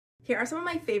Here are some of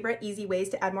my favorite easy ways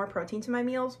to add more protein to my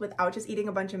meals without just eating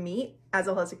a bunch of meat as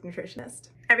a holistic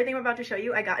nutritionist. Everything I'm about to show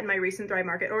you I got in my recent Thrive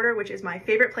Market order, which is my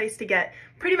favorite place to get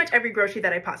pretty much every grocery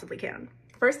that I possibly can.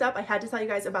 First up, I had to tell you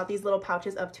guys about these little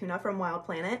pouches of tuna from Wild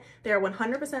Planet. They are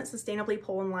 100% sustainably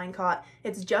pole and line caught.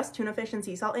 It's just tuna fish and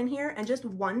sea salt in here, and just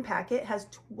one packet has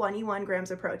 21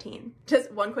 grams of protein.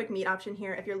 Just one quick meat option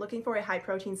here. If you're looking for a high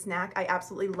protein snack, I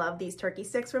absolutely love these turkey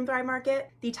sticks from Thrive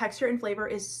Market. The texture and flavor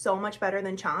is so much better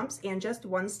than Chomps, and just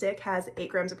one stick has 8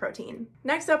 grams of protein.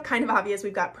 Next up, kind of obvious,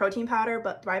 we've got protein powder,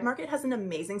 but Thrive Market has an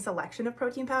amazing selection of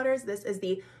protein powders. This is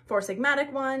the Four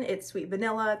Sigmatic one. It's sweet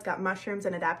vanilla, it's got mushrooms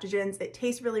and adaptogens. It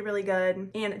tastes really, really good.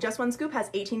 And just one scoop has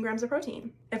 18 grams of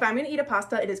protein. If I'm gonna eat a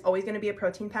pasta, it is always gonna be a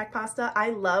protein packed pasta. I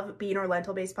love bean or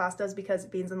lentil based pastas because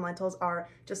beans and lentils are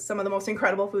just some of the most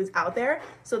incredible foods out there.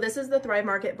 So this is the Thrive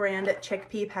Market brand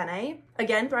chickpea penne.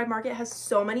 Again, Thrive Market has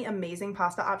so many amazing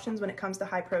pasta options when it comes to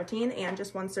high protein, and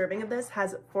just one serving of this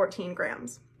has 14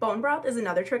 grams. Bone broth is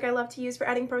another trick I love to use for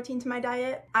adding protein to my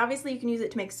diet. Obviously, you can use it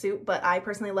to make soup, but I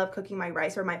personally love cooking my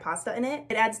rice or my pasta in it.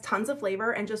 It adds tons of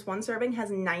flavor, and just one serving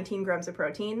has 19 grams of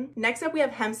protein. Next up, we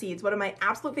have hemp seeds, one of my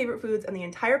absolute favorite foods on the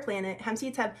entire planet. Hemp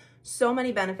seeds have so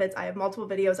many benefits. I have multiple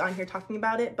videos on here talking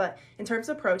about it, but in terms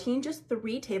of protein, just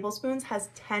 3 tablespoons has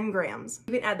 10 grams.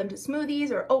 You can add them to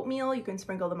smoothies or oatmeal. You can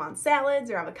sprinkle them on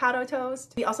salads or avocado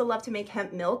toast. We also love to make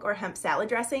hemp milk or hemp salad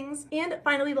dressings. And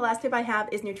finally, the last tip I have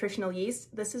is nutritional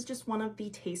yeast. This is just one of the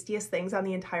tastiest things on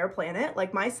the entire planet.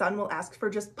 Like, my son will ask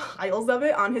for just piles of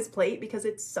it on his plate because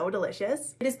it's so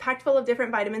delicious. It is packed full of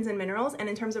different vitamins and minerals, and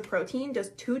in terms of protein,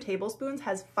 just 2 tablespoons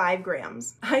has 5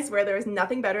 grams. I swear there is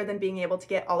nothing better than being able to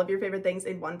get all of your favorite things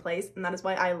in one place, and that is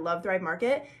why I love Thrive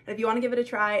Market. And if you want to give it a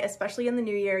try, especially in the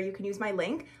new year, you can use my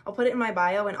link. I'll put it in my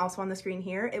bio and also on the screen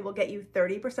here. It will get you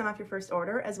 30% off your first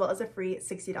order, as well as a free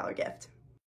 $60 gift.